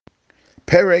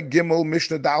Perek Gimel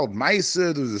Mishnah Daled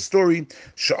Maisa. There was a story.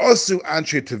 Sha'asu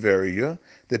Anshe Tiveria.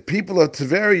 The people of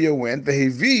Tiveria went.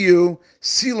 Veheviyu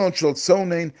Silon Shel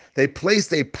Tzonein. They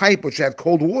placed a pipe which had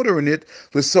cold water in it.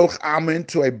 L'soch Amin,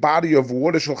 to a body of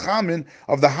water Shel Chamin,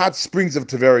 of the hot springs of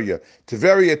Tiveria.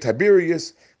 Tiveria,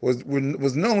 Tiberias,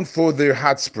 was known for their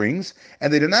hot springs,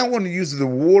 and they did not want to use the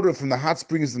water from the hot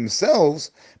springs themselves,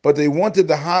 but they wanted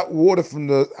the hot water from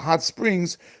the hot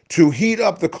springs to heat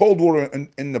up the cold water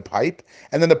in the pipe,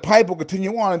 and then the pipe will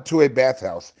continue on into a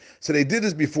bathhouse. So they did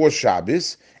this before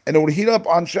Shabbos, and it would heat up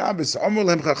on Shabbos. Amar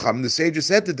Lehem Chacham, the sages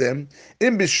said to them,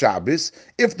 in bis Shabbos,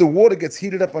 if the water gets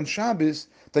heated up on Shabbos,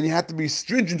 then you have to be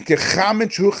stringent, as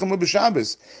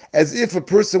if a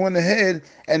person went ahead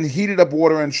and heated up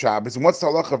water on Shabbos. And what's the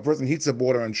halacha? A person heats up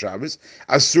water on Shabbos,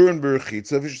 asur and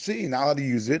berachitza v'shti, not allowed to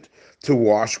use it to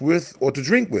wash with or to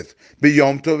drink with.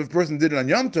 B'yom tov, if a person did it on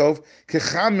Yom Tov,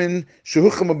 kechamin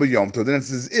shehuchama b'yom tov, then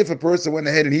it's as if a person went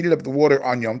ahead and heated up the water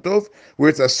on Yom Tov, where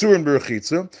it's asur and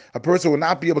berachitza. A person would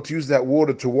not be able to use that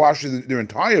water to wash their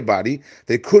entire body.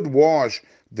 They could wash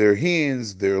their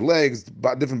hands, their legs,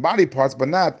 different body parts, but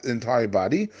not the entire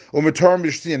body. And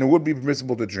it would be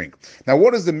permissible to drink. Now,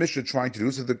 what is the Mishnah trying to do?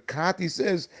 So the Kati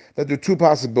says that there are two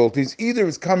possibilities. Either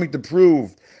it's coming to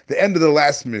prove the end of the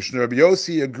last Mishnah. Rabbi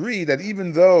Yossi agreed that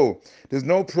even though there's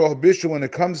no prohibition when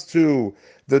it comes to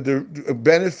the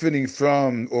benefiting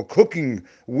from or cooking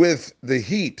with the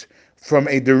heat from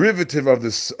a derivative of the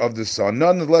sun.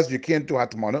 Nonetheless, you can't do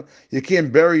hatmana. You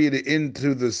can't bury it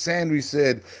into the sand, we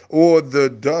said, or the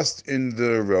dust in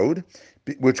the road,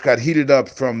 which got heated up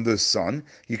from the sun.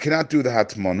 You cannot do the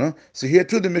hatmana. So here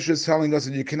too, the Mishnah is telling us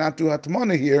that you cannot do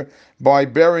hatmana here by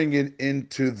burying it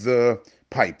into the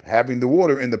pipe. Having the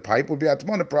water in the pipe would be a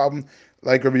hatmana problem,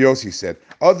 like Rabbi Yossi said.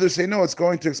 Others say no, it's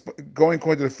going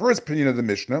according to the first opinion of the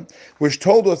Mishnah, which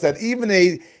told us that even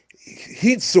a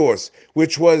heat source,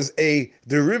 which was a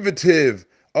derivative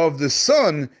of the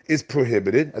sun, is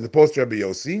prohibited, as opposed to Rabbi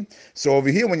Yossi. So over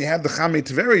here, when you have the Chamei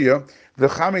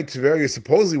Tiveria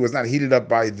supposedly was not heated up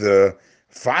by the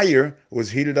fire, it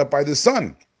was heated up by the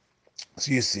sun.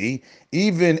 So you see,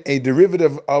 even a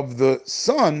derivative of the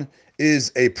sun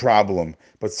is a problem.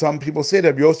 But some people say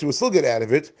that Rabbi Yossi will still get out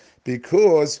of it,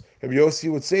 because Rabbi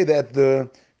Yossi would say that the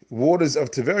waters of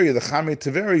Tiveria, the Chamei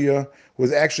Tiveria,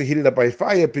 was actually heated up by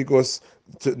fire, because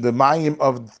the Mayim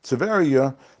of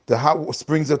Tiveria, the hot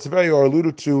springs of Tiveria, are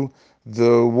alluded to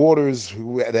the waters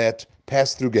that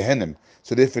pass through Gehenna.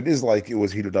 So therefore it is like it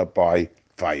was heated up by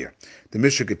fire. The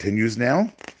Mishnah continues now.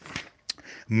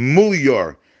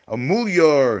 Mulyar. A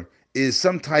mulyar is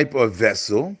some type of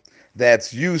vessel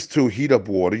that's used to heat up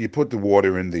water. You put the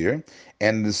water in there,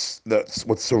 and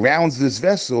what surrounds this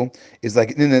vessel is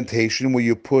like an indentation where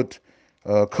you put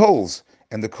coals,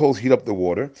 and the coals heat up the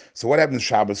water. So what happens?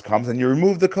 Shabbos comes, and you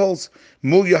remove the coals.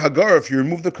 Mulya hagar, if you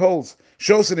remove the coals.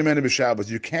 Shows the man of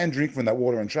Shabbos. You can drink from that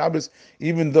water on Shabbos,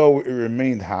 even though it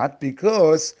remained hot,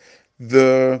 because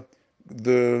the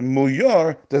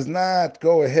mulyar does not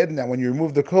go ahead now when you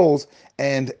remove the coals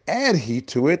and add heat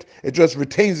to it. It just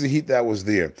retains the heat that was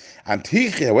there.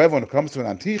 Antichi, however, when it comes to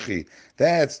an antichi,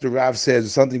 that's, the Rav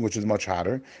says, something which is much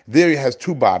hotter. There it has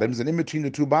two bottoms, and in between the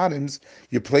two bottoms,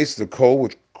 you place the coal,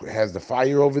 which has the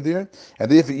fire over there. And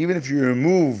therefore, even if you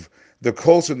remove the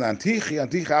coals from the antichi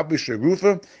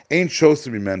abisharufa ain't chose to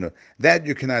be mena. That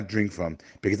you cannot drink from,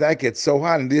 because that gets so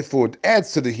hot, and therefore it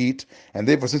adds to the heat. And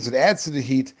therefore, since it adds to the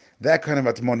heat, that kind of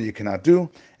atmana you cannot do,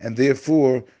 and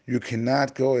therefore you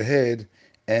cannot go ahead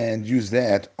and use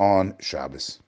that on Shabbos.